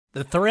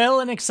The thrill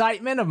and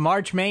excitement of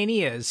March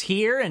Mania is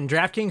here, and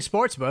DraftKings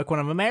Sportsbook, one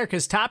of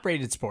America's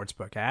top-rated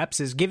sportsbook apps,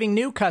 is giving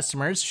new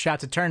customers a shot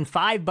to turn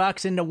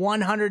 $5 into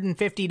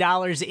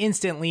 $150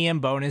 instantly in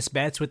bonus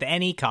bets with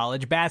any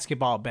college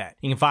basketball bet.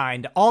 You can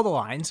find all the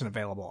lines and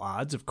available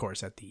odds, of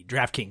course, at the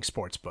DraftKings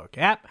Sportsbook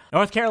app.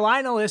 North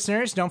Carolina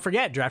listeners, don't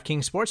forget,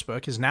 DraftKings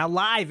Sportsbook is now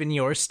live in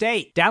your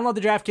state. Download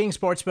the DraftKings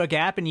Sportsbook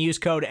app and use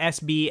code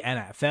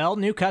SBNFL.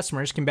 New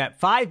customers can bet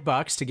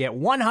 $5 to get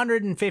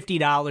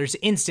 $150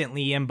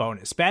 instantly in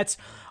bonus bets,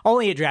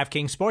 only at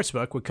DraftKings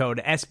Sportsbook with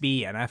code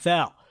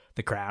SBNFL.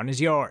 The crown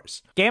is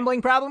yours.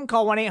 Gambling problem?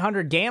 Call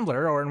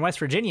 1-800-GAMBLER, or in West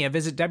Virginia,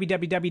 visit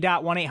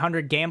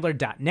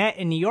www.1800gambler.net.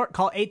 In New York,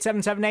 call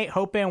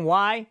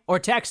 877-8-HOPE-NY or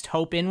text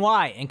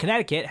HOPE-NY. In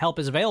Connecticut, help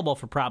is available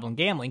for problem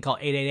gambling. Call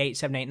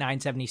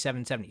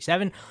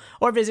 888-789-7777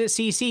 or visit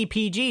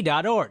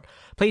ccpg.org.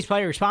 Please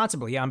play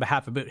responsibly on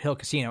behalf of Boot Hill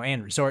Casino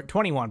and Resort.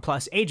 21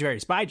 plus, age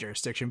varies by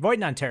jurisdiction. Void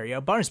in Ontario.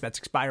 Bonus bets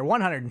expire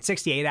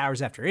 168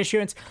 hours after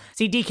issuance.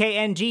 See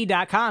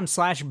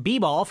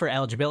dkng.com/bball for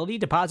eligibility,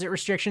 deposit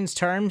restrictions,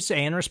 terms,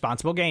 and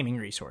responsible gaming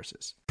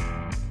resources.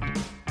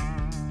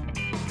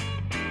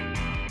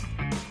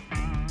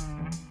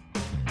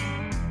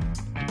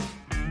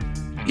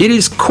 It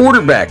is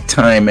quarterback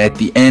time at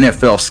the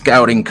NFL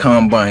Scouting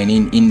Combine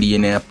in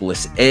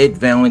Indianapolis. Ed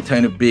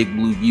Valentine of Big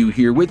Blue View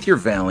here with your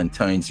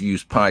Valentine's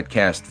Views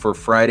podcast for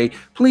Friday.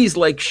 Please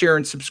like, share,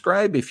 and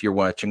subscribe if you're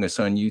watching us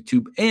on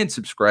YouTube, and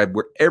subscribe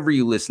wherever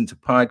you listen to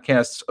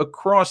podcasts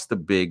across the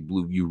Big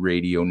Blue View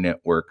radio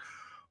network.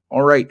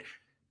 All right,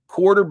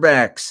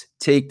 quarterbacks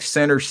take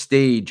center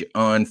stage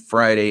on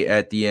Friday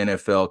at the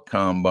NFL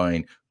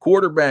Combine.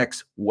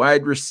 Quarterbacks,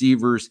 wide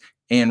receivers,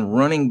 and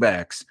running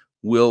backs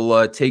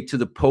will take to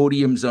the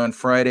podiums on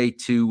Friday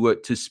to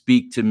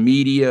speak to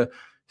media.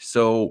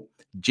 So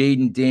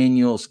Jaden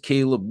Daniels,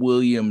 Caleb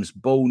Williams,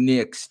 Bo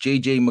Nix,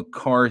 J.J.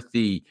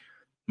 McCarthy,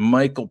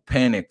 Michael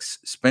Penix,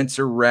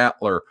 Spencer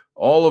Rattler,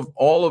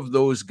 all of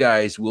those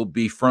guys will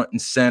be front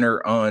and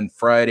center on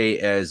Friday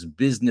as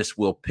business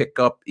will pick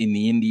up in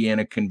the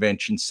Indiana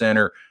Convention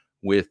Center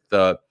with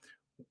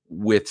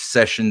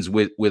sessions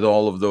with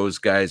all of those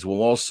guys.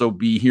 We'll also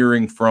be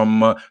hearing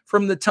from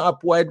the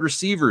top wide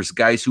receivers,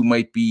 guys who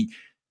might be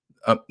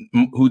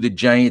who the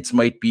Giants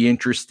might be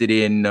interested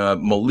in.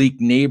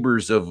 Malik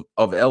Neighbors of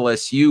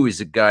LSU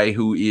is a guy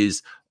who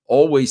is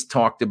always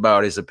talked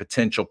about as a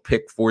potential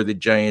pick for the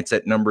Giants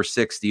at number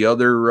 6. The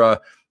other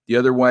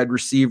wide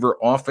receiver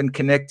often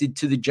connected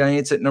to the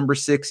Giants at number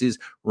 6 is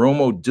Rome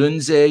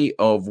Odunze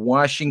of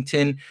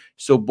Washington.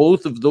 So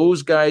both of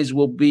those guys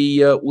will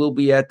be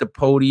at the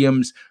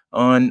podiums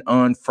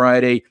on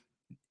Friday.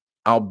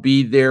 I'll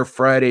be there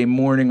Friday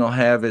morning. I'll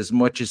have as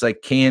much as I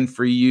can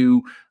for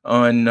you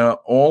on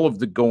all of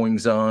the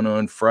goings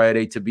on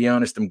Friday. To be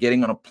honest, I'm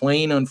getting on a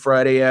plane on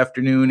Friday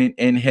afternoon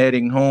and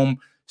heading home,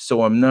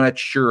 so I'm not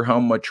sure how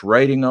much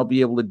writing I'll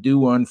be able to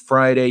do on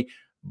Friday.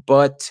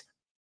 But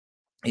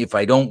if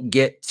I don't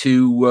get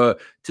to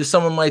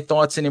some of my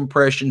thoughts and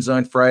impressions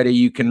on Friday,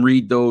 you can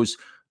read those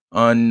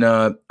on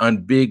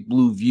Big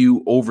Blue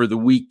View over the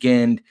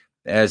weekend,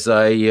 as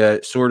I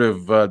sort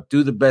of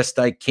do the best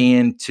I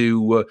can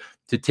to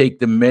take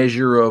the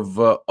measure of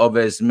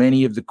as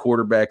many of the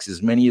quarterbacks,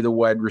 as many of the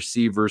wide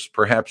receivers,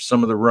 perhaps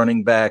some of the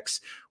running backs.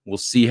 We'll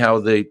see how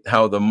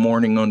the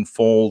morning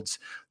unfolds.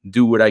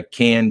 Do what I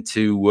can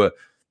to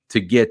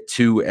get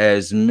to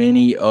as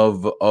many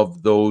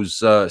of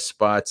those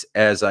spots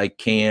as I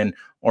can.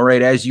 All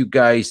right, as you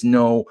guys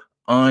know,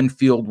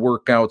 on-field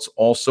workouts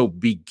also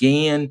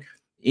began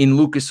in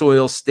Lucas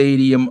Oil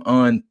Stadium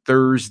on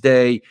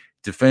Thursday.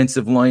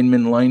 Defensive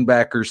linemen,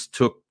 linebackers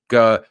took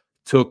the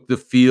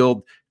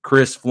field.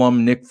 Chris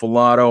Flum, Nick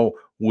Filato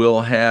will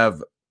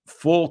have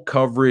full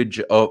coverage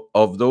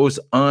of those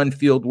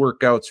on-field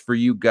workouts for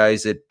you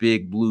guys at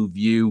Big Blue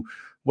View.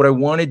 What I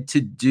wanted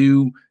to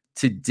do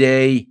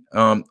today,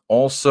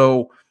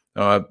 also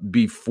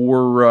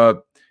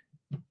before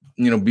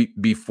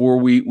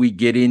we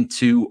get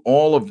into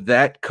all of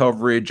that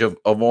coverage of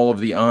all of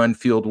the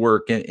on-field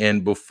work,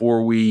 and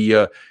before we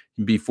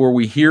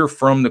hear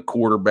from the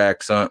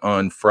quarterbacks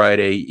on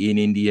Friday in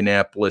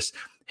Indianapolis,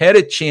 had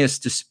a chance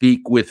to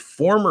speak with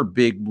former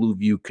Big Blue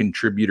View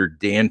contributor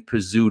Dan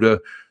Pizzuta,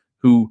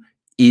 who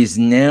is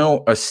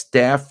now a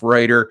staff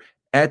writer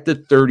at the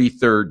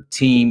 33rd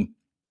team.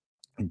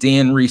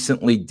 Dan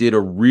recently did a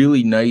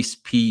really nice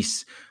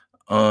piece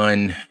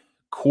on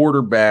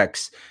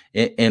quarterbacks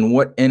and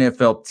what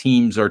NFL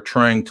teams are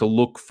trying to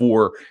look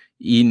for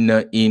in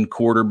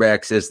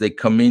quarterbacks as they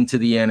come into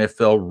the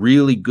NFL.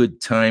 Really good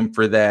time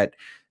for that.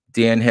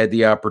 Dan had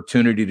the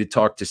opportunity to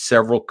talk to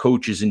several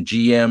coaches and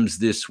GMs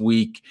this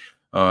week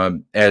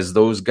as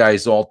those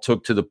guys all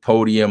took to the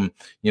podium,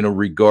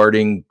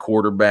 regarding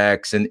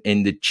quarterbacks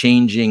and the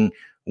changing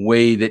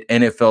way that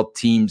NFL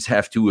teams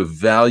have to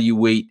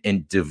evaluate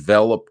and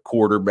develop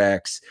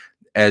quarterbacks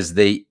as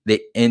they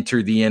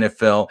enter the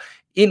NFL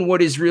in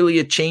what is really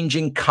a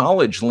changing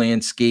college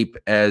landscape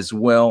as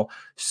well.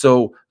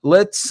 So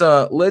let's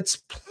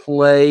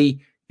play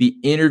the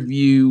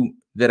interview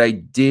that I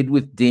did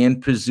with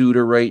Dan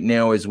Pizzuta right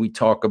now as we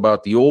talk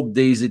about the old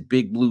days at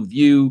Big Blue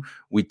View.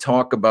 We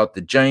talk about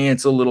the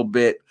Giants a little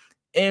bit,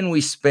 and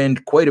we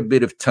spend quite a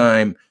bit of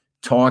time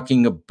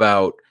talking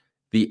about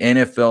the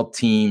NFL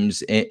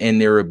teams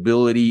and their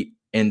ability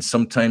and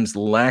sometimes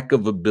lack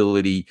of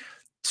ability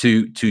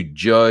to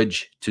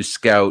judge, to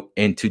scout,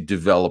 and to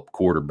develop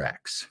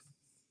quarterbacks.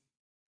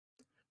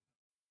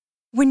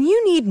 When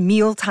you need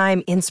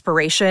mealtime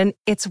inspiration,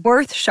 it's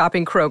worth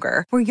shopping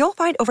Kroger, where you'll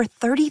find over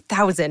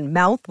 30,000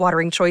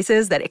 mouth-watering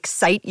choices that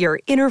excite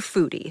your inner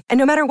foodie. And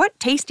no matter what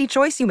tasty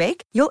choice you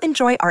make, you'll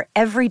enjoy our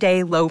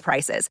everyday low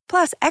prices,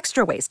 plus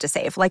extra ways to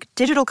save, like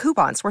digital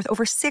coupons worth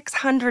over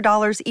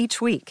 $600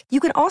 each week. You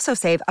can also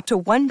save up to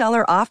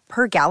 $1 off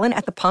per gallon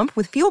at the pump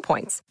with fuel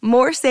points.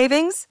 More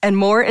savings and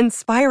more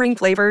inspiring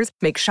flavors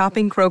make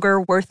shopping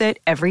Kroger worth it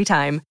every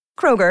time.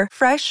 Kroger,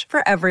 fresh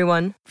for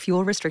everyone.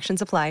 Fuel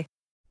restrictions apply.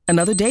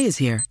 Another day is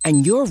here,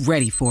 and you're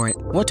ready for it.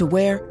 What to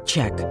wear?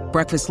 Check.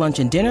 Breakfast, lunch,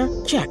 and dinner?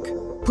 Check.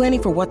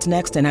 Planning for what's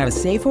next and how to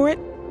save for it?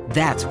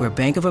 That's where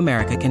Bank of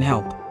America can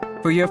help.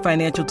 For your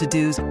financial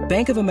to-dos,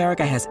 Bank of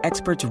America has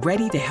experts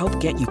ready to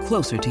help get you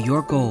closer to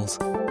your goals.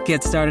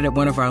 Get started at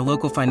one of our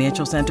local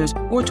financial centers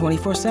or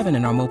 24/7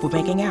 in our mobile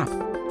banking app.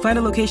 Find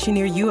a location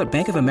near you at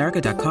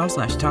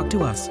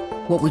bankofamerica.com/talktous.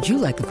 What would you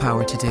like the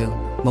power to do?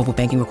 Mobile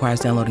banking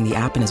requires downloading the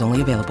app and is only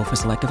available for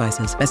select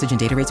devices. Message and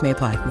data rates may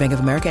apply. Bank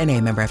of America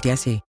N.A., member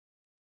FDIC.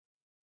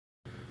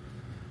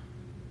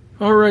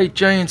 All right,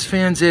 Giants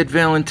fans, Ed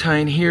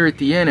Valentine here at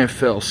the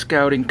NFL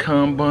Scouting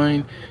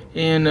Combine,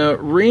 and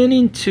ran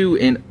into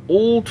an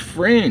old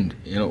friend,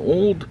 an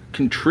old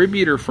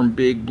contributor from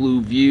Big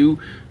Blue View,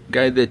 a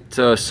guy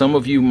that some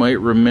of you might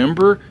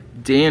remember,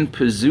 Dan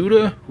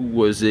Pizzuta, who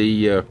was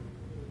a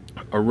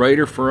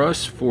writer for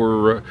us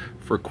for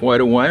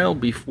quite a while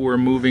before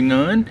moving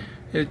on.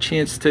 Had a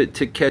chance to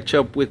catch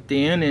up with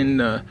Dan,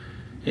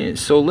 and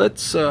so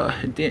let's.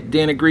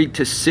 Dan agreed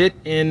to sit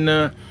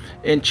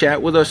and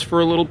chat with us for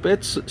a little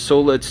bit.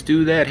 So let's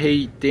do that.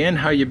 Hey, Dan,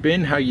 how you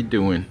been? How you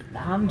doing?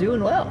 I'm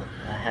doing well.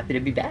 Happy to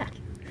be back.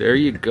 There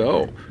you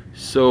go.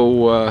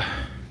 So,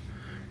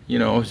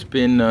 it's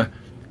been a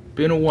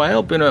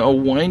while. Been a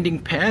winding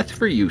path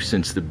for you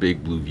since the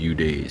Big Blue View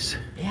days.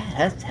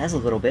 Yeah, it has a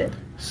little bit.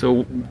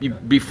 So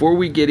before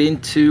we get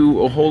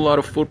into a whole lot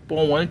of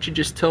football, why don't you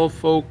just tell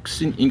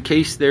folks, in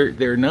case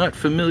they're not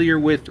familiar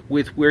with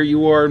where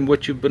you are and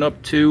what you've been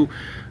up to,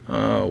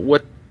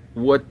 what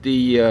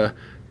the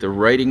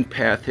writing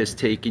path has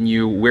taken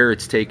you, where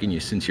it's taken you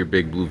since your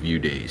Big Blue View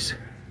days.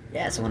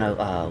 Yeah, so when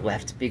I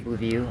left Big Blue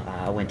View,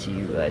 I went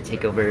to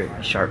take over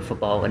Sharp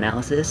Football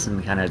Analysis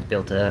and kind of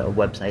built a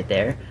website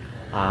there.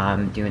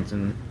 Doing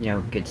some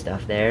good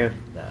stuff there.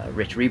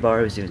 Rich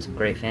Rebar was doing some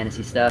great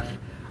fantasy stuff.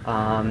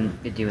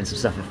 Doing some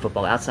stuff with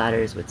Football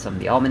Outsiders with some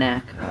of the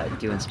Almanac.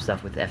 Doing some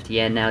stuff with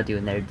FTN now,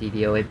 doing their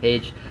DVOA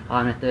page.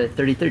 I'm at the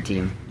 33rd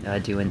team,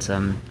 doing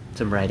some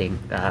writing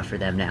for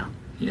them now.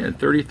 Yeah,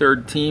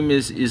 33rd team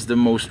is the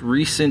most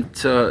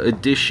recent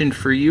addition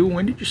for you.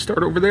 When did you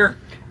start over there?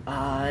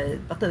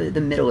 About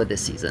the middle of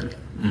this season.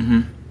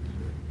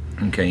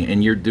 Mm-hmm. Okay,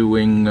 and you're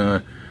doing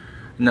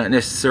not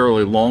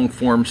necessarily long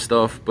form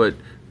stuff, but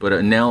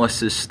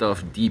analysis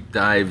stuff, deep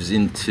dives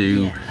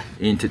into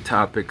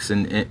topics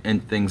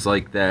and things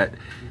like that.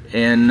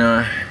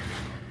 And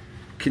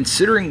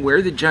considering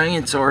where the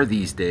Giants are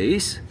these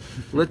days,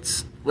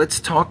 let's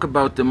talk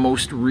about the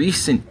most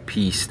recent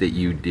piece that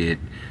you did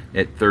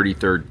at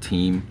 33rd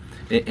team,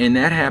 and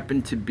that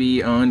happened to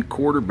be on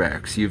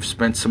quarterbacks. You've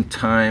spent some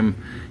time,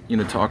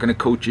 talking to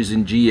coaches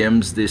and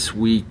GMs this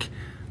week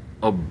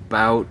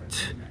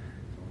about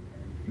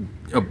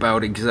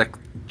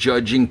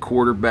judging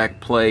quarterback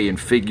play and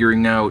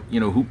figuring out,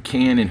 who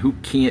can and who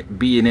can't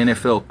be an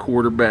NFL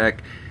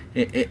quarterback,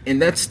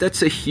 and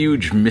that's a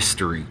huge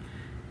mystery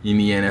in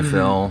the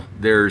NFL.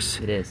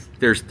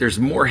 Mm-hmm. There's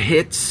more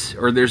hits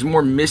or there's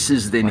more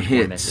misses than hits.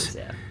 More misses,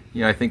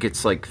 yeah. I think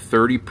it's like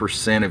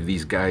 30% of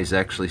these guys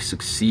actually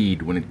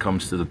succeed when it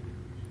comes to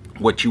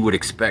what you would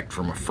expect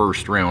from a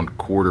first-round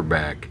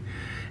quarterback.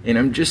 And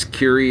I'm just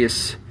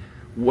curious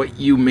what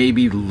you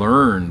maybe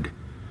learned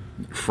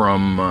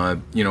from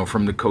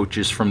the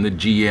coaches, from the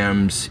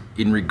GMs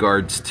in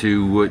regards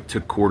to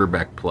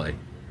quarterback play.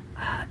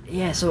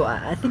 So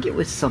I think it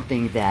was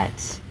something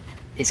that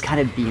is kind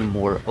of being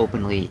more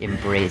openly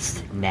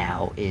embraced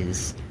now,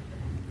 is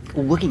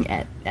looking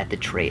at the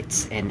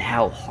traits and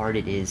how hard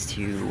it is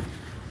to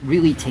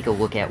really take a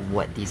look at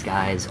what these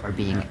guys are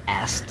being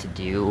asked to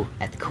do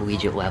at the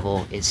collegiate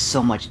level is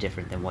so much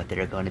different than what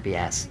they're going to be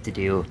asked to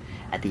do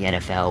at the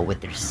NFL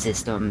with their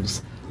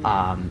systems,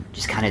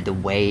 just kind of the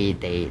way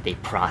they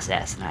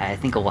process. And I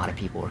think a lot of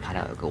people are kind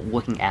of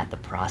looking at the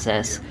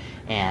process,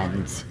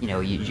 and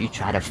you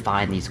try to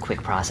find these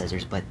quick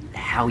processors, but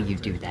how you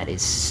do that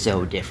is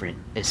so different,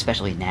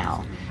 especially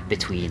now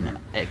between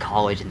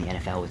college and the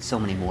NFL with so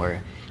many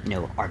more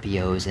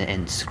RPOs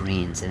and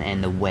screens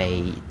and the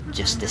way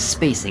just the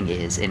spacing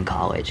is in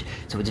college.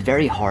 So it's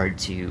very hard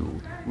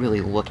to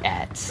really look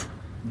at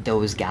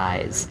those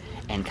guys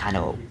and kind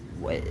of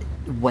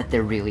what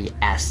they're really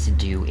asked to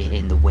do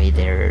in the way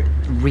they're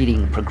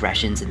reading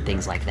progressions and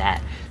things like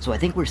that. So I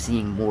think we're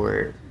seeing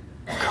more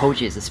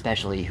coaches,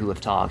 especially who have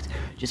talked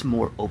just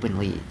more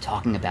openly,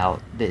 talking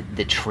about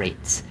the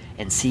traits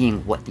and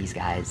seeing what these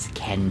guys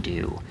can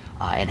do,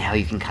 and how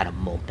you can kind of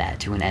mold that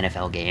to an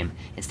NFL game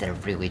instead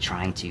of really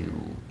trying to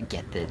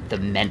get the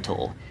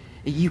mental.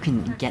 You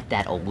can get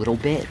that a little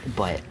bit,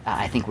 but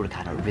I think we're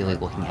kind of really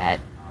looking at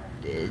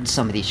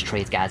some of these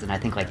traits guys, and I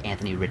think like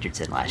Anthony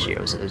Richardson last year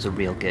was a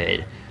real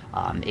good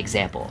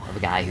example of a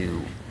guy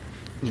who,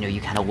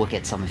 you kind of look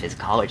at some of his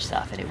college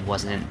stuff and it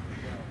wasn't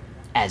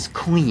as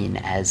clean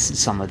as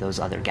some of those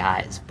other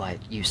guys, but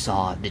you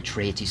saw the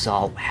traits, you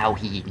saw how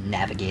he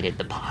navigated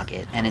the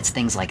pocket, and it's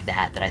things like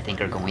that I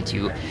think are going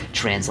to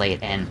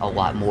translate, and a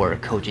lot more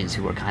coaches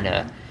who are kind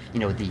of,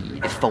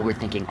 the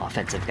forward-thinking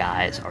offensive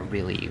guys are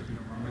really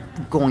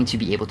going to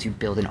be able to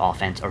build an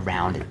offense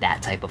around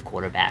that type of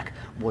quarterback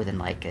more than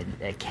like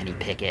a Kenny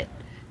Pickett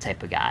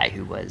type of guy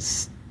who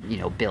was,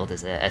 built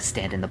as a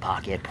stand in the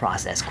pocket,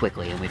 process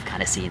quickly, and we've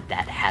kind of seen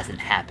that hasn't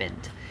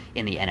happened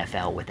in the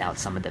NFL without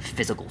some of the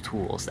physical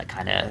tools that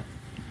kind of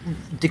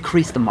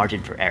decrease the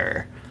margin for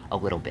error a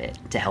little bit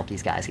to help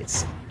these guys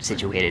get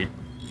situated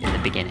in the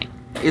beginning.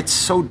 It's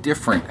so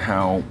different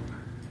how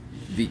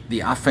the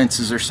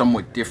offenses are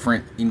somewhat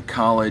different in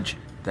college.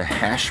 The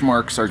hash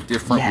marks are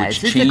different,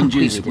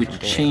 which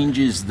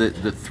changes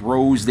the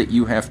throws that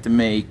you have to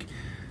make.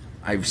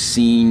 I've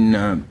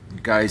seen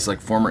guys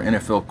like former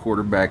NFL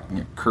quarterback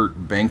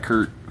Kurt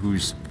Benkert,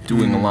 who's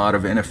doing a lot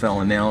of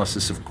NFL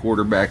analysis of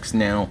quarterbacks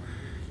now,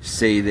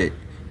 say that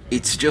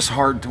it's just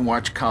hard to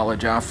watch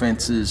college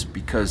offenses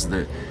because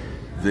the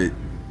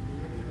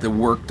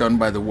work done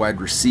by the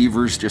wide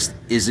receivers just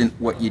isn't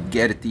what you'd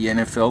get at the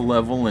NFL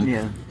level.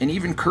 And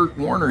even Kurt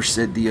Warner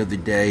said the other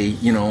day,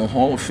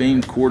 Hall of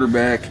Fame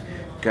quarterback,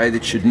 guy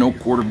that should know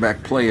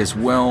quarterback play as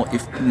well,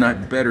 if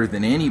not better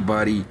than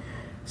anybody,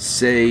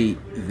 say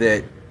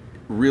that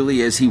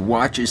really as he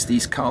watches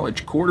these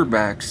college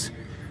quarterbacks,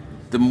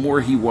 the more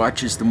he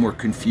watches, the more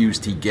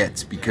confused he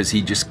gets because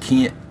he just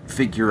can't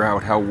figure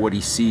out how what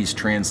he sees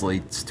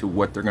translates to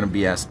what they're going to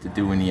be asked to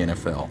do in the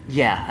NFL.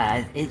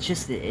 Yeah,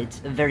 it's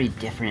a very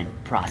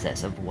different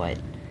process of what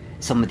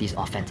some of these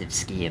offensive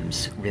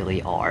schemes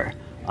really are,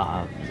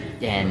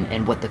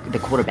 and what the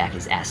quarterback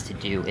is asked to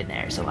do in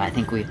there. So I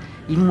think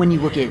even when you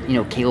look at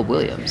Caleb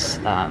Williams,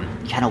 you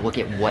kind of look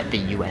at what the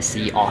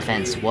USC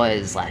offense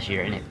was last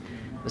year, and it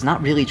was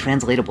not really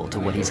translatable to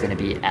what he's going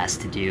to be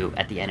asked to do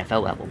at the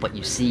NFL level, but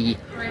you see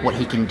what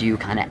he can do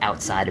kind of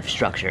outside of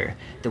structure,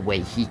 the way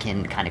he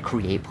can kind of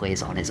create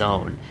plays on his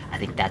own. I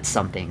think that's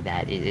something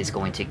that is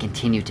going to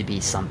continue to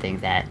be something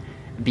that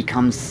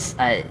becomes,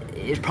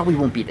 it probably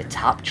won't be the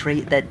top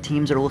trait that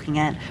teams are looking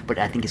at, but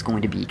I think it's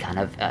going to be kind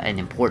of an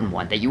important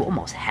one that you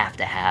almost have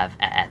to have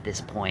at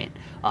this point.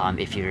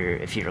 If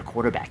you're a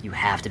quarterback, you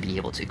have to be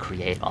able to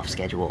create off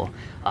schedule,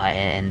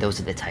 and those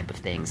are the type of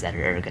things that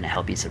are going to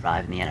help you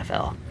survive in the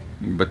NFL.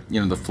 But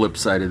the flip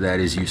side of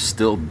that is you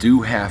still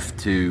do have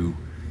to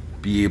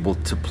be able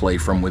to play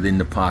from within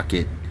the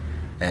pocket.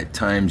 At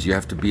times you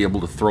have to be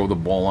able to throw the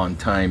ball on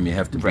time. You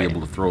have to be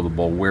able to throw the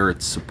ball where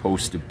it's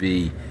supposed to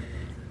be.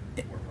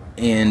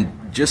 And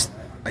just,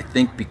 I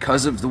think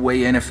because of the way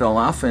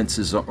NFL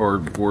offenses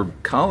or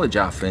college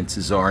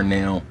offenses are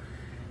now,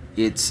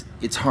 it's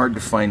hard to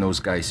find those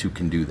guys who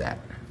can do that.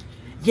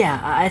 Yeah,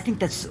 I think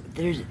that's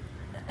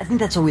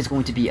always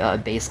going to be a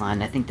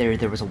baseline. I think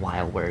there was a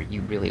while where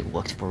you really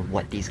looked for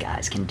what these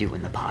guys can do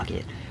in the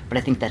pocket, but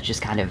I think that's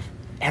just kind of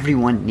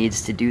everyone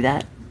needs to do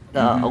that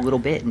a little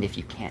bit, and if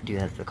you can't do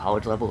that at the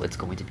college level, it's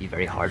going to be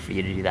very hard for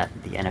you to do that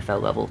at the NFL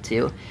level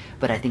too.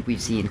 But I think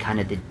we've seen kind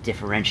of the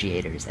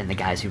differentiators, and the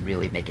guys who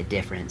really make a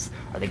difference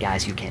are the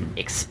guys who can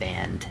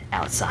expand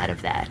outside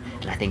of that.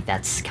 And I think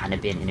that's kind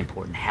of been an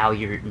important how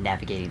you're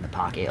navigating the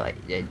pocket.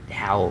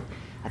 How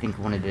I think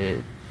one of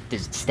the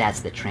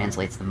stats that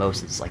translates the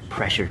most is like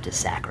pressure to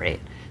sack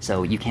rate.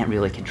 So you can't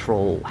really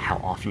control how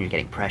often you're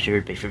getting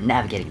pressured, but if you're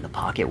navigating the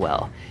pocket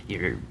well,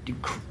 you're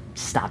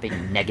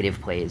stopping negative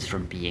plays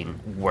from being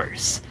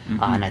worse.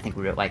 And I think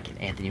we were like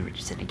Anthony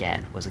Richardson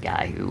again was a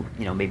guy who,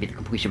 maybe the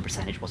completion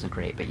percentage wasn't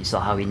great, but you saw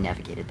how he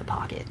navigated the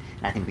pocket.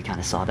 And I think we kind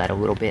of saw that a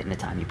little bit in the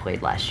time he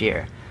played last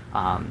year.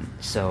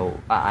 So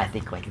I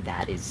think like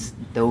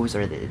those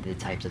are the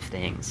types of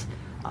things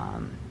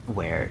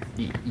where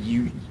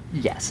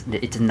yes,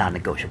 it's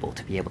non-negotiable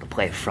to be able to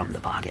play from the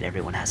pocket.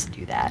 Everyone has to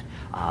do that.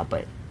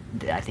 But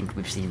I think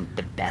we've seen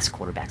the best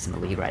quarterbacks in the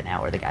league right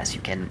now are the guys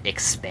who can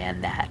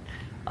expand that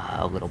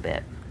a little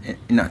bit.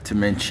 Not to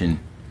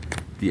mention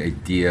the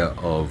idea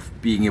of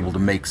being able to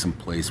make some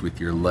plays with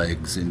your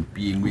legs and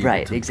being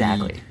able to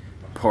be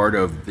part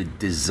of the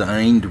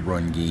designed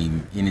run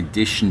game in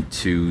addition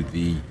to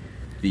the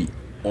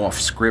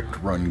off-script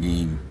run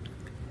game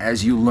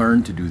as you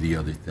learn to do the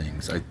other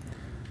things.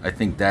 I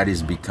think that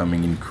is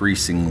becoming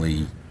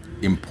increasingly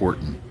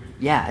important.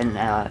 Yeah,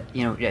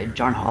 and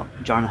John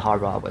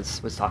Harbaugh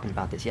was talking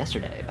about this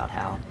yesterday, about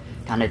how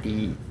kind of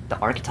the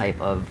archetype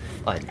of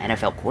an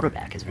NFL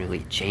quarterback has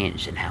really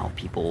changed in how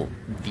people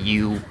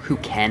view who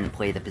can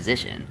play the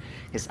position.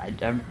 Because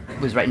I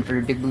was writing for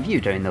Big Blue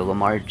View during the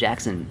Lamar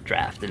Jackson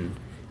draft, and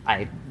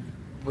I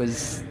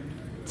was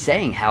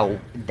saying how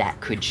that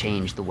could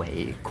change the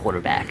way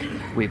quarterback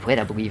we played.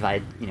 I believe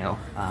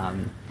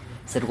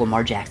said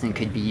Lamar Jackson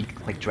could be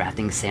like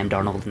drafting Sam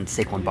Darnold and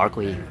Saquon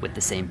Barkley with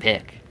the same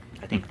pick.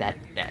 I think that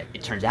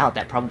it turns out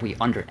that probably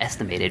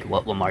underestimated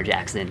what Lamar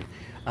Jackson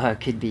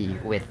could be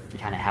with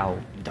kind of how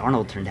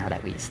Darnold turned out,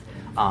 at least.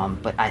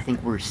 But I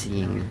think we're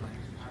seeing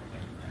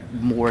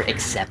more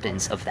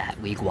acceptance of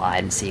that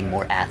league-wide and seeing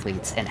more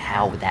athletes and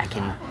how that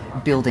can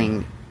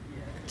building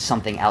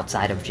something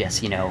outside of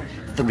just,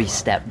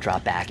 3-step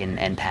drop back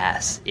and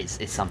pass is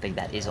something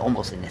that is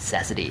almost a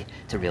necessity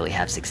to really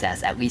have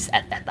success, at least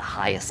at the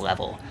highest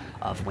level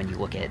of when you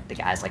look at the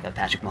guys like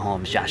Patrick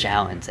Mahomes, Josh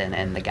Allen,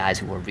 and the guys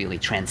who are really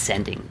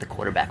transcending the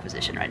quarterback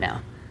position right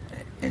now.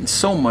 And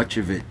so much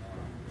of it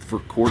for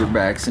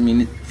quarterbacks, I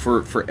mean,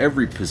 for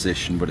every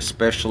position, but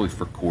especially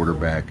for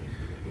quarterback,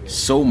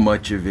 so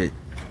much of it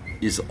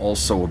is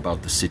also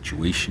about the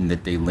situation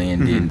that they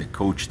land in, the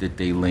coach that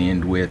they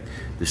land with,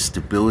 the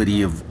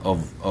stability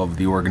of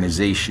the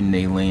organization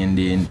they land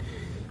in.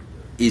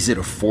 Is it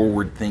a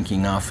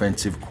forward-thinking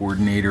offensive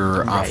coordinator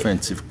or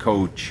offensive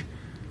coach?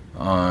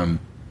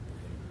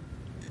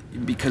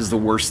 Because the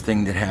worst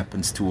thing that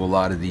happens to a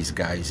lot of these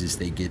guys is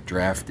they get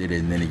drafted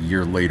and then a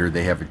year later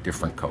they have a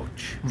different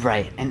coach.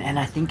 Right, and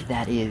I think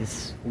that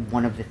is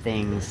one of the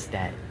things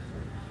that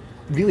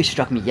really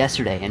struck me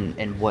yesterday,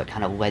 and what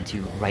kind of led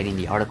to writing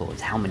the article, is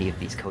how many of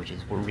these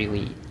coaches were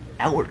really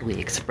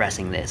outwardly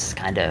expressing this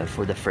kind of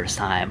for the first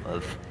time,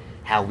 of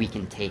how we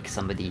can take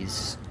some of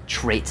these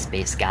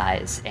traits-based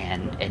guys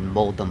and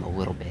mold them a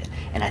little bit.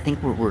 And I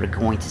think we're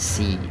going to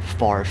see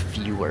far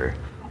fewer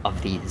of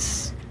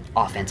these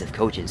offensive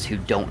coaches who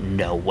don't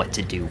know what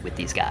to do with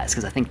these guys,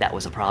 because I think that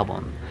was a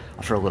problem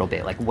for a little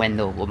bit, like when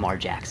the Lamar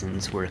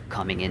Jacksons were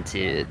coming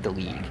into the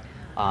league.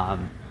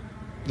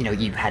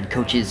 You had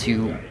coaches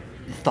who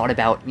thought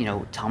about,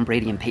 Tom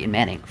Brady and Peyton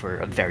Manning for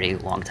a very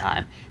long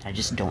time. And I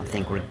just don't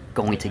think we're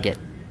going to get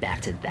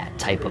back to that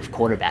type of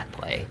quarterback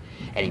play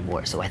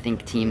anymore. So I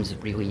think teams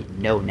really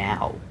know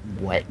now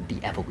what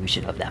the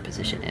evolution of that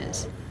position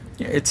is.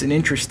 Yeah, it's an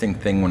interesting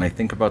thing when I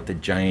think about the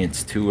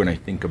Giants too, and I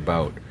think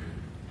about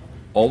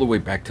all the way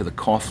back to the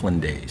Coughlin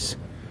days.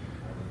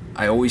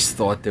 I always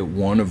thought that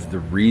one of the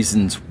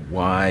reasons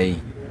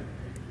why,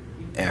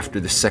 after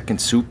the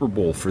second Super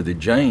Bowl for the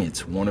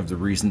Giants, one of the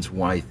reasons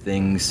why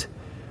things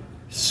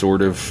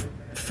sort of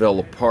fell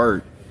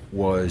apart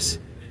was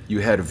you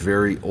had a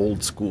very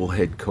old school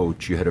head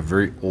coach, you had a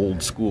very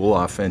old school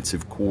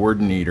offensive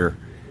coordinator,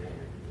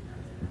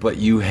 but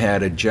you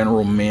had a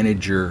general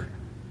manager,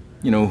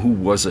 who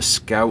was a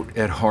scout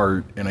at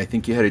heart, and I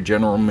think you had a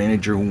general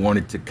manager who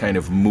wanted to kind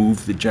of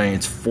move the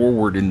Giants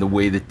forward in the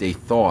way that they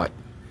thought,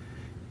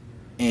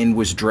 and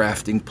was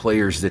drafting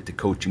players that the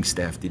coaching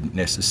staff didn't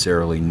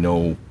necessarily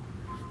know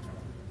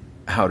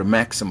how to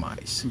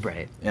maximize.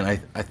 Right. And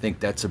I think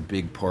that's a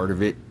big part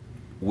of it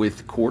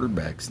with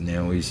quarterbacks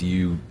now, is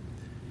you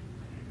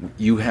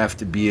have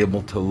to be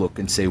able to look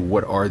and say,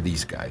 what are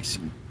these guys?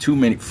 Too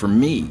many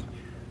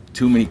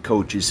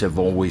coaches have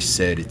always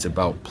said it's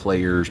about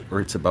players,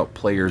 or it's about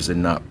players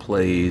and not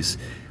plays.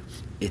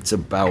 It's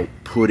about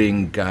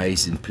putting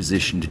guys in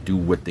position to do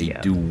what they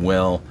do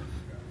well.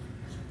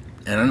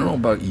 And I don't know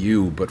about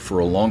you, but for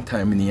a long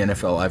time in the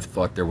NFL, I've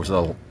thought there was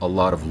a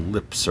lot of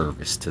lip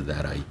service to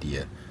that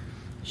idea.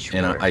 Sure.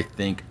 And I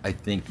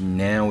think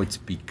now it's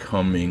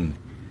becoming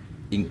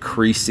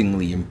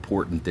increasingly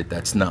important that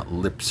that's not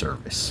lip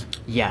service.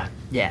 Yeah,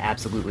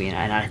 absolutely.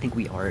 And I think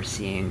we are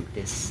seeing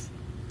this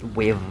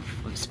wave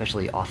of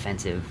especially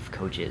offensive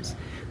coaches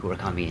who are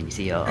coming in. You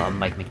see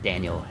Mike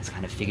McDaniel has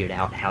kind of figured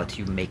out how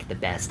to make the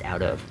best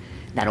out of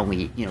not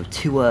only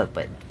Tua,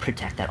 but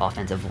protect that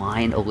offensive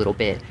line a little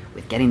bit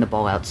with getting the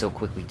ball out so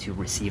quickly to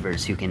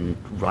receivers who can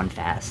run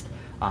fast.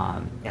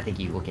 I think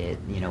you look at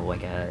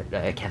like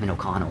a Kevin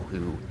O'Connell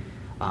who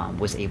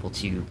was able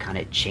to kind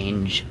of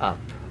change up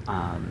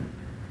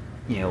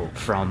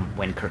from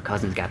when Kirk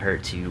Cousins got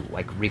hurt to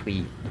like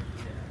really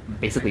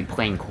basically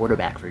playing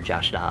quarterback for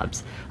Josh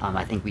Dobbs.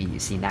 I think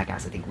we've seen that,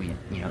 guys. I think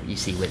you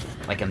see with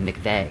like a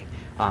McVay,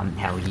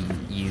 how he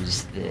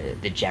used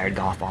the Jared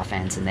Goff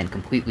offense and then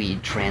completely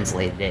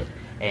translated it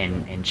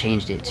and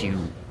changed it to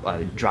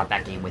a drop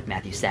back game with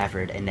Matthew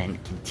Stafford, and then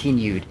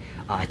continued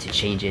to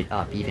change it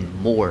up even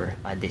more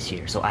this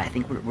year. So I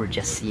think we're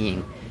just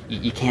seeing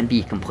you can't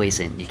be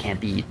complacent. You can't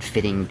be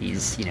fitting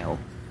these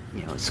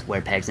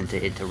square pegs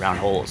into round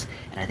holes.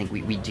 And I think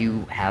we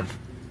do have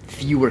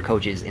fewer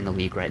coaches in the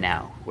league right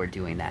now who are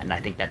doing that, and I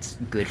think that's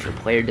good for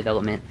player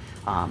development.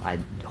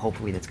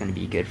 Hopefully that's going to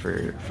be good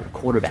for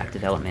quarterback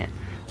development,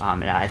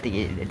 and I think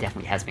it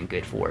definitely has been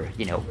good for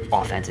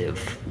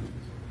offensive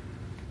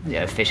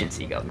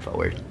efficiency going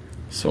forward.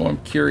 So I'm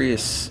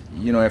curious,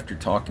 after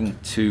talking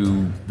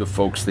to the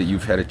folks that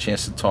you've had a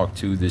chance to talk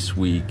to this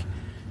week,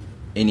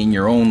 and in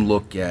your own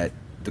look at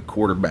the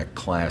quarterback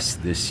class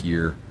this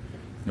year,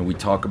 we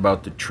talk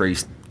about the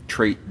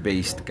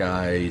trait-based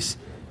guys,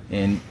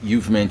 and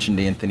you've mentioned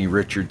Anthony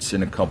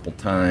Richardson a couple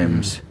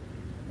times.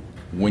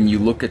 When you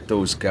look at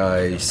those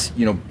guys,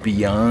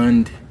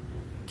 beyond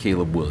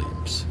Caleb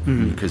Williams,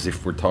 because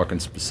if we're talking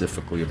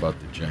specifically about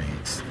the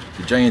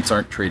Giants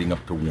aren't trading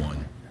up to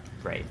 1.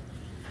 Right.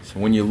 So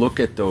when you look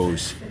at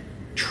those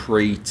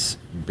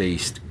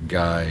traits-based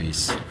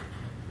guys,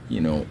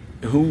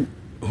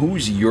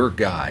 who's your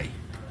guy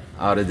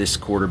out of this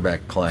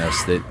quarterback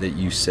class that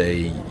you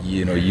say,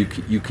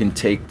 you can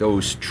take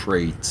those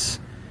traits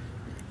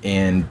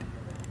and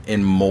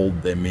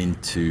mold them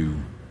into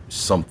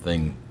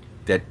something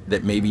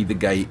that maybe the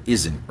guy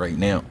isn't right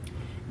now?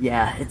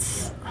 Yeah,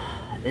 it's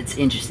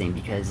interesting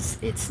because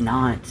it's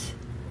not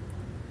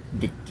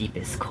the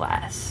deepest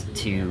class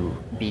to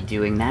be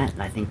doing that.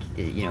 And I think,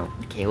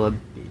 Caleb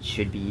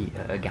should be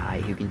a guy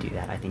who can do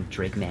that. I think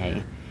Drake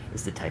May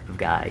is the type of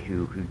guy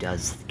who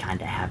does kind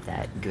of have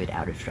that good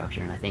out of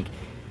structure. And I think,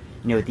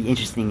 the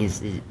interesting thing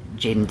is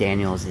Jaden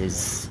Daniels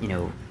is,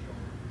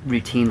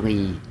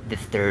 routinely the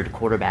third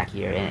quarterback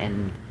here.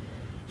 And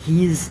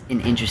he's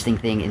an interesting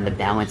thing in the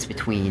balance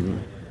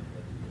between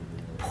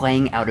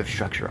playing out of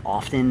structure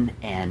often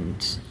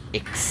and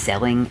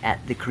excelling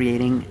at the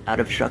creating out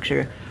of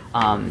structure,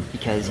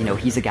 because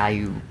he's a guy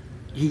who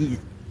he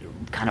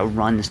kind of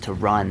runs to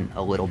run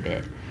a little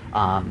bit,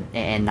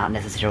 and not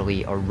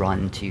necessarily a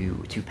run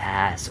to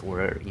pass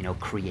or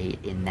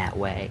create in that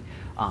way.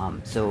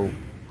 So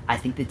I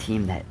think the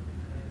team that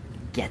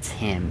gets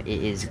him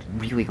is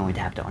really going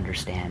to have to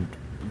understand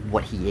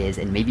what he is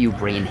and maybe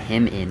rein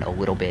him in a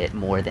little bit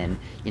more than,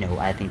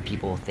 I think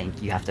people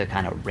think you have to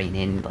kind of rein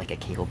in like a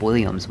Caleb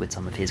Williams with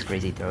some of his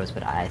crazy throws,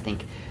 but I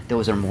think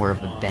those are more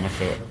of a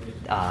benefit,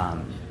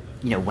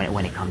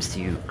 when it comes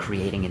to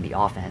creating in the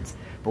offense.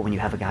 But when you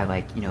have a guy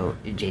like,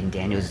 Jaden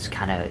Daniels is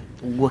kind of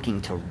looking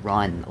to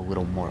run a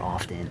little more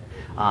often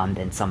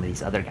than some of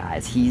these other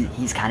guys,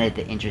 he's kind of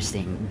the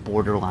interesting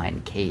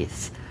borderline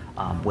case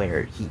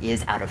where he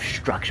is out of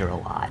structure a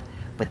lot,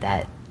 but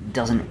that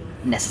doesn't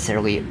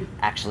necessarily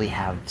actually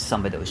have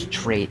some of those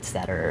traits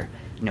that are,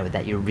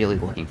 that you're really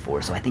looking for.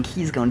 So I think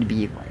he's going to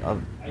be a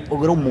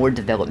little more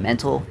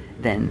developmental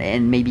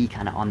and maybe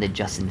kind of on the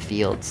Justin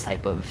Fields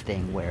type of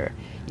thing where,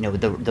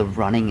 the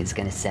running is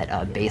going to set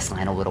a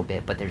baseline a little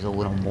bit, but there's a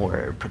little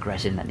more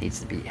progression that needs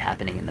to be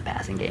happening in the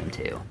passing game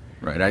too.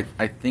 Right.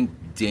 I think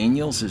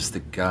Daniels is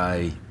the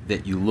guy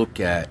that you look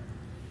at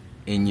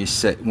and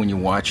when you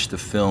watch the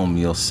film,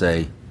 you'll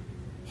say,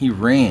 he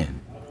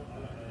ran,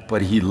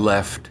 but he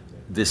left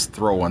this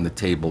throw on the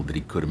table that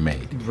he could have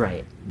made.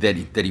 Right. That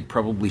he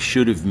probably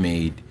should have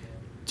made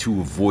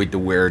to avoid the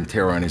wear and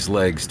tear on his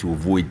legs, to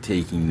avoid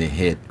taking the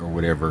hit or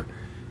whatever.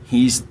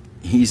 He's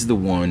the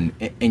one,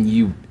 and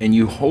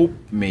you hope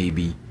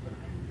maybe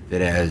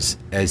that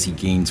as he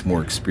gains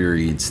more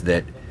experience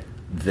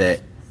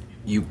that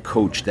you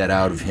coach that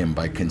out of him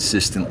by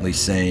consistently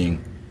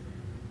saying,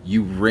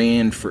 you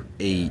ran for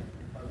 8,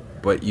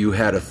 but you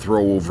had a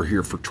throw over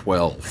here for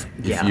 12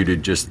 if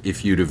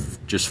you'd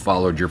have just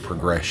followed your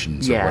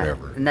progressions or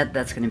whatever. And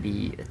that's going to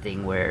be a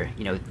thing where,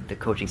 the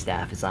coaching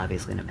staff is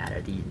obviously going to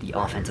matter. The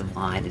offensive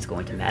line is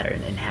going to matter,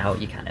 and how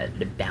you kind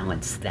of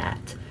balance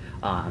that.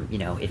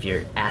 If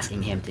you're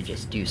asking him to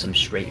just do some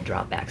straight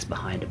dropbacks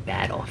behind a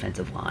bad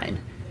offensive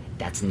line,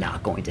 that's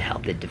not going to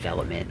help the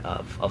development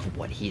of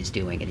what he's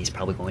doing, and he's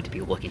probably going to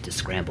be looking to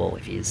scramble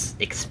if he's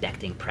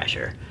expecting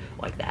pressure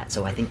like that.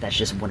 So I think that's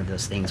just one of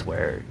those things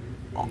where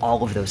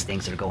all of those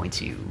things are going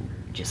to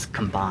just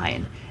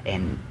combine,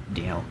 and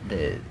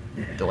the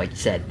like you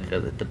said,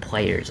 the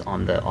players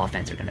on the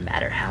offense are going to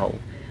matter. How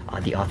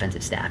the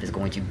offensive staff is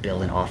going to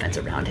build an offense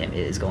around him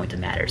is going to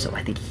matter. So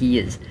I think he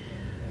is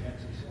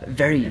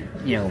very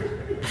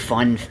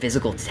fun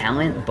physical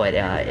talent, but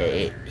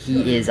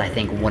he is, I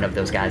think, one of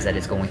those guys that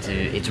is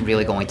it's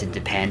really going to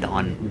depend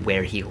on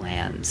where he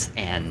lands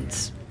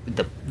and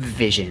the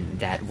vision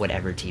that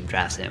whatever team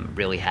drafts him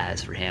really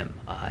has for him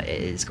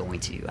is going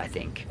to, I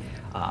think,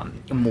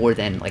 more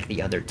than like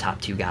the other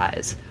top 2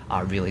 guys,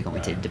 are really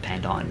going to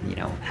depend on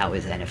how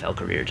his NFL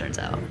career turns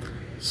out.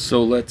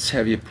 So let's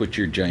have you put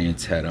your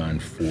Giants hat on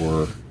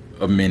for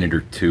a minute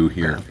or two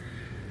here.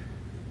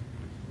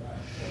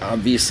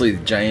 Obviously,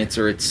 the Giants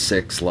are at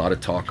 6. A lot of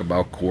talk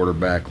about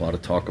quarterback, a lot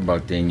of talk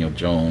about Daniel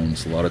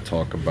Jones, a lot of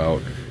talk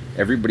about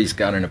everybody's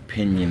got an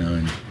opinion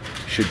on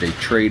should they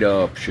trade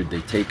up, should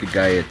they take a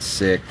guy at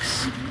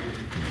 6,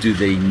 do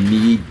they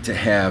need to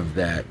have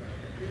that,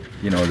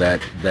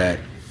 that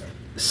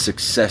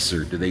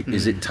successor?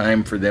 Is it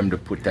time for them to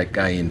put that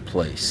guy in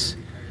place?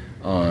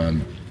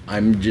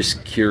 I'm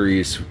just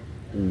curious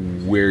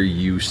where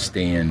you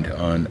stand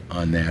on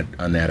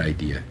that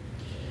idea.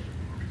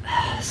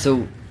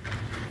 So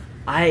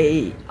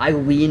I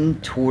lean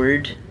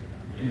toward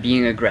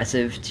being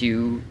aggressive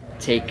to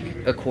take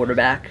a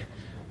quarterback,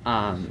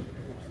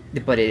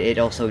 but it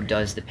also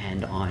does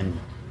depend on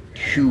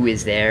who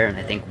is there, and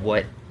I think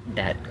what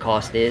that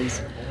cost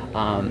is.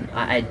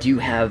 I do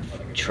have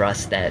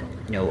trust that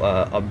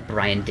a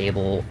Brian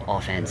Dable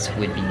offense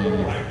would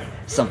be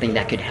something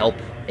that could help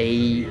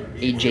a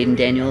Jaden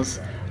Daniels,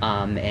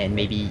 and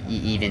maybe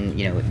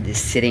even,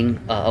 sitting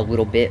a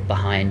little bit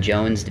behind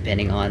Jones,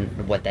 depending on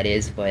what that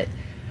is. But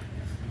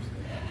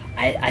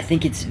I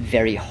think it's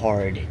very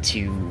hard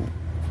to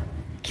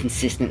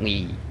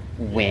consistently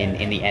win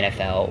in the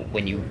NFL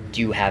when you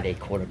do have a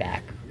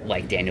quarterback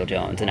like Daniel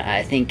Jones. And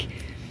I think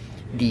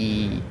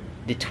the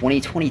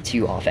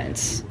 2022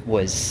 offense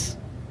was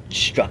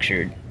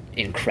structured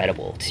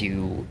incredible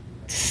to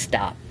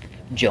stop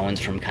Jones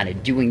from kind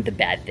of doing the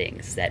bad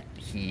things that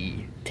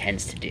he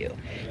tends to do.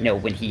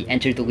 When he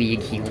entered the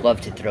league, he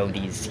loved to throw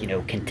these,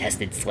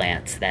 contested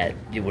slants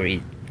where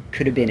he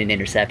could have been an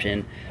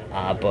interception,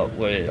 but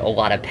were a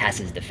lot of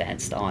passes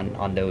defensed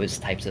on those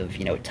types of,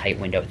 tight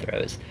window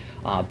throws.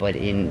 But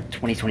in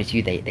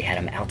 2022, they had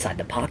him outside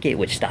the pocket,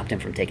 which stopped him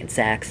from taking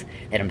sacks.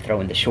 They had him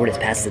throwing the shortest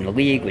passes in the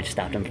league, which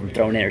stopped him from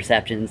throwing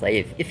interceptions.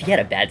 Like, if he had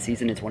a bad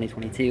season in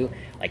 2022,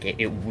 like,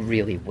 it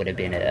really would have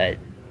been a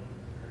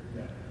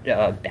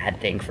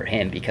bad thing for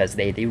him, because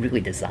they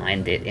really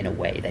designed it in a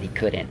way that he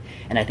couldn't.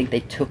 And I think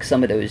they took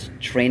some of those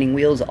training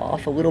wheels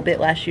off a little bit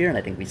last year, and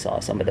I think we saw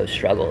some of those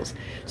struggles.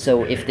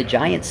 So if the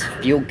Giants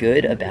feel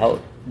good about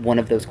one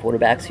of those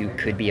quarterbacks who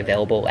could be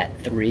available at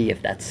 3,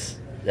 if that's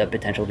the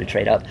potential to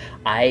trade up,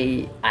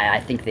 I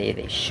think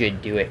they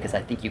should do it, because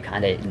I think you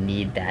kind of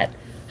need that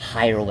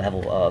higher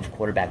level of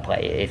quarterback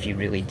play if you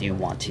really do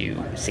want to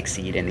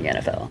succeed in the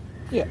NFL.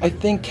 Yeah, I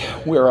think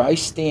where I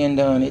stand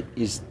on it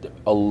is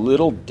a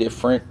little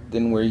different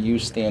than where you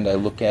stand. I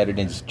look at it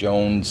as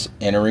Jones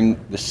entering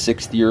the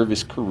 6th year of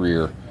his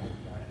career,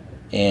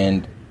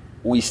 and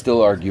we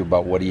still argue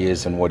about what he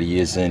is and what he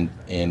isn't,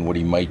 and what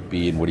he might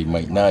be and what he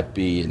might not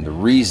be, and the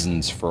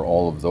reasons for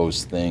all of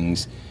those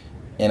things.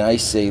 And I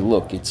say,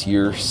 look, it's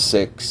year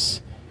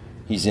 6.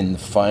 He's in the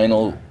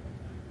final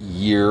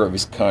year of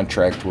his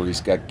contract where he's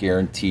got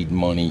guaranteed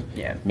money.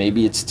 Yeah.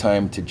 Maybe it's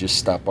time to just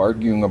stop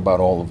arguing about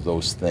all of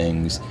those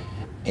things.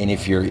 And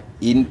if you're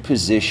in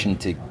position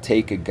to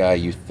take a guy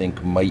you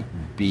think might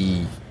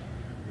be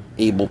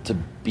able to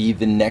be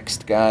the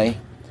next guy,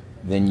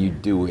 then you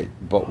do it.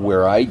 But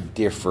where I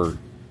differ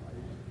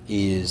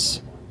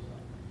is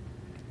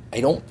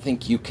I don't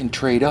think you can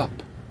trade up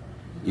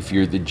if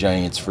you're the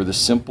Giants, for the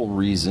simple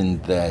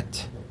reason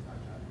that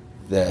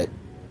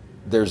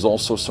there's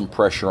also some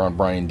pressure on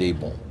Brian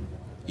Daboll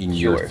in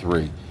year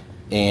 3.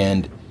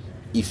 And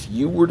if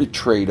you were to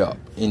trade up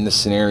in the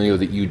scenario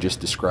that you just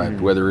described,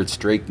 whether it's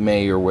Drake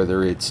May or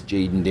whether it's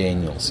Jaden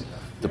Daniels,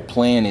 the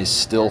plan is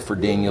still for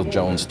Daniel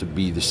Jones to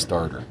be the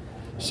starter.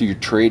 So you're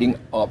trading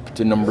up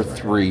to number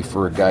 3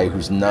 for a guy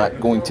who's not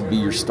going to be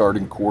your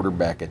starting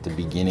quarterback at the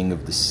beginning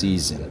of the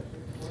season.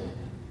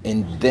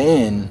 And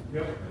then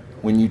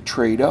when you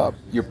trade up,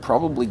 you're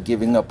probably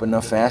giving up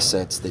enough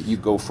assets that you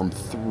go from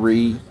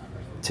 3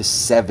 to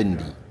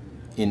 70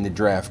 in the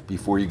draft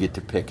before you get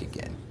to pick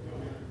again.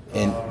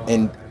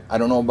 And I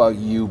don't know about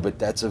you, but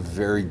that's a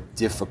very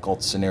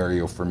difficult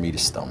scenario for me to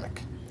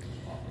stomach.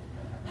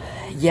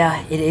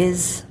 Yeah, it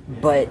is,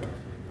 but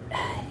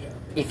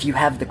if you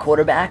have the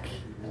quarterback,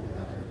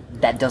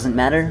 that doesn't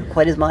matter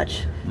quite as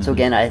much. So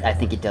again, I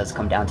think it does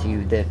come down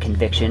to the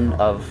conviction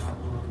of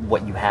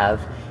what you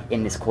have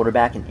in this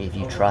quarterback, and if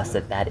you trust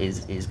that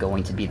is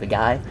going to be the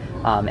guy,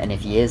 and if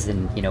he is,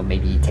 then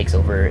maybe he takes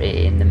over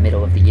in the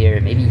middle of the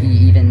year. Maybe he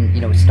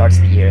even starts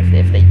the year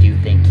if they do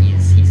think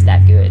he's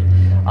that good.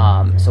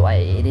 So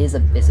it is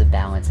a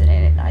balance,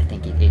 and I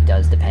think it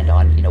does depend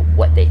on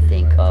what they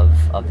think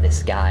of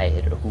this guy,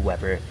 or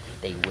whoever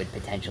they would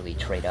potentially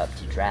trade up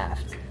to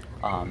draft.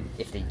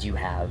 If they do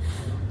have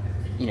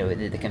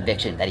the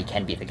conviction that he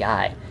can be the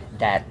guy,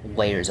 that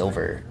layers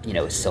over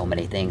so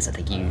many things. I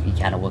think you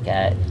kind of look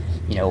at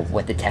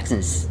what the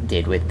Texans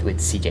did with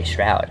CJ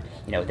Stroud.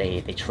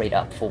 They trade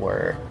up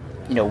for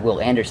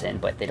Will Anderson,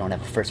 but they don't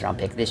have a first round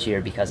pick this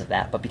year because of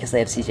that. But because they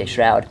have CJ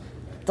Stroud,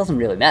 it doesn't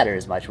really matter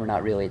as much. We're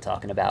not really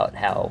talking about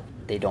how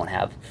they don't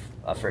have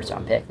a first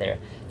round pick. They're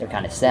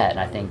kind of set. And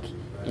I think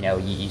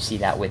you see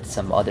that with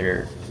some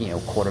other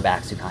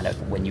quarterbacks who kind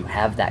of, when you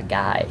have that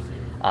guy,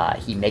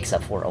 he makes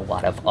up for a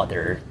lot of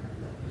other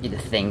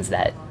things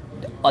that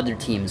other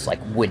teams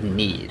wouldn't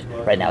need.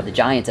 Right now, the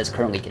Giants, as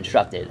currently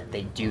constructed,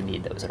 they do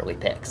need those early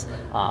picks.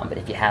 But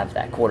if you have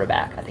that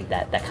quarterback, I think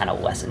that kind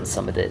of lessens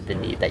some of the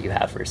need that you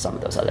have for some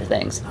of those other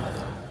things.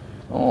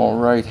 All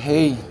right.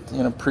 Hey,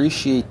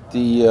 appreciate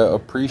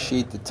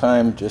the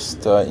time.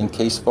 Just in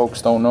case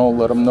folks don't know,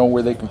 let them know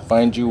where they can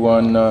find you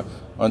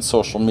on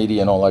social media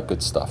and all that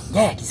good stuff.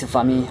 Yeah, you can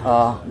find me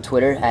on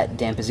Twitter at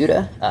Dan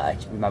Pizzuta.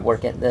 My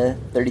work at the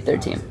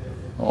 33rd team.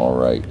 All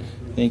right.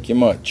 Thank you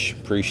much.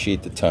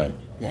 Appreciate the time.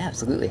 Yeah,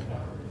 absolutely.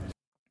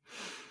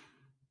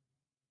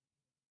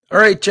 All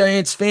right,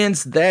 Giants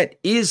fans, that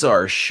is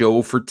our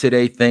show for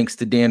today. Thanks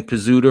to Dan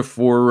Pizzuta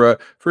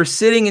for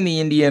sitting in the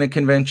Indiana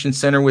Convention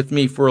Center with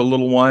me for a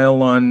little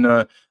while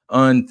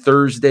on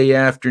Thursday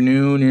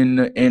afternoon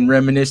and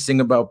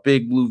reminiscing about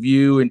Big Blue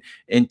View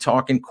and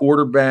talking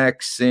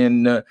quarterbacks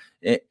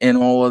and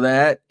all of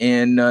that.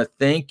 And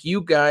thank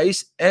you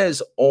guys,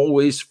 as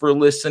always, for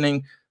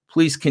listening.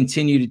 Please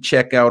continue to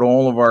check out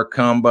all of our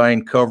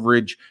combine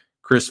coverage.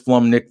 Chris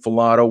Flum, Nick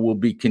Filato will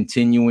be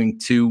continuing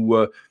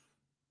to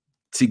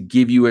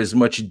give you as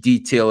much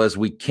detail as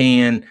we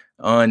can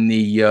on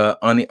the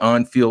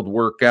on-field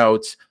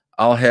workouts.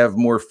 I'll have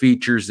more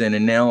features and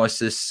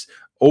analysis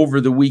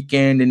over the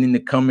weekend and in the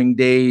coming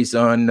days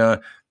on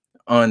the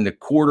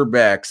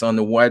quarterbacks, on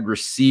the wide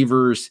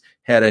receivers.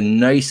 Had a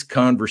nice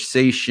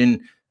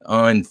conversation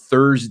on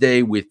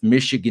Thursday with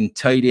Michigan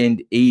tight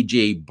end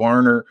AJ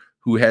Barner,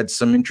 who had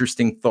some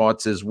interesting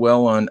thoughts as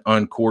well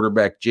on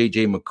quarterback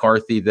JJ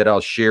McCarthy that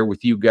I'll share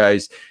with you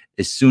guys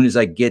as soon as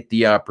I get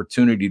the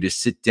opportunity to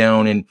sit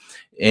down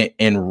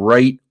and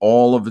write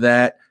all of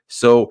that.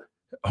 So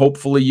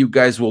hopefully you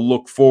guys will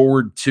look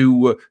forward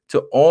to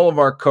all of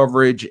our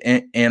coverage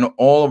and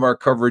all of our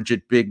coverage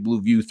at Big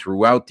Blue View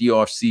throughout the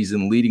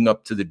offseason, leading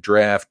up to the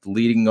draft,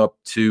 leading up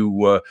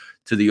to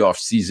the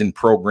offseason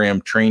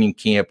program, training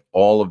camp,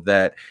 all of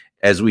that,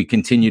 as we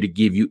continue to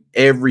give you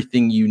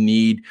everything you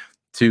need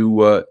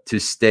to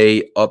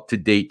stay up to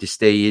date, to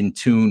stay in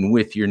tune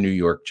with your New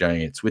York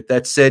Giants. With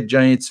that said,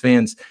 Giants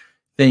fans,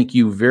 thank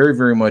you very,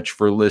 very much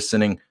for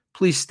listening.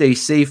 Please stay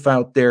safe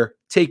out there.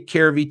 Take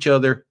care of each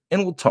other,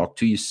 and we'll talk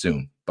to you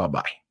soon.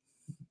 Bye-bye.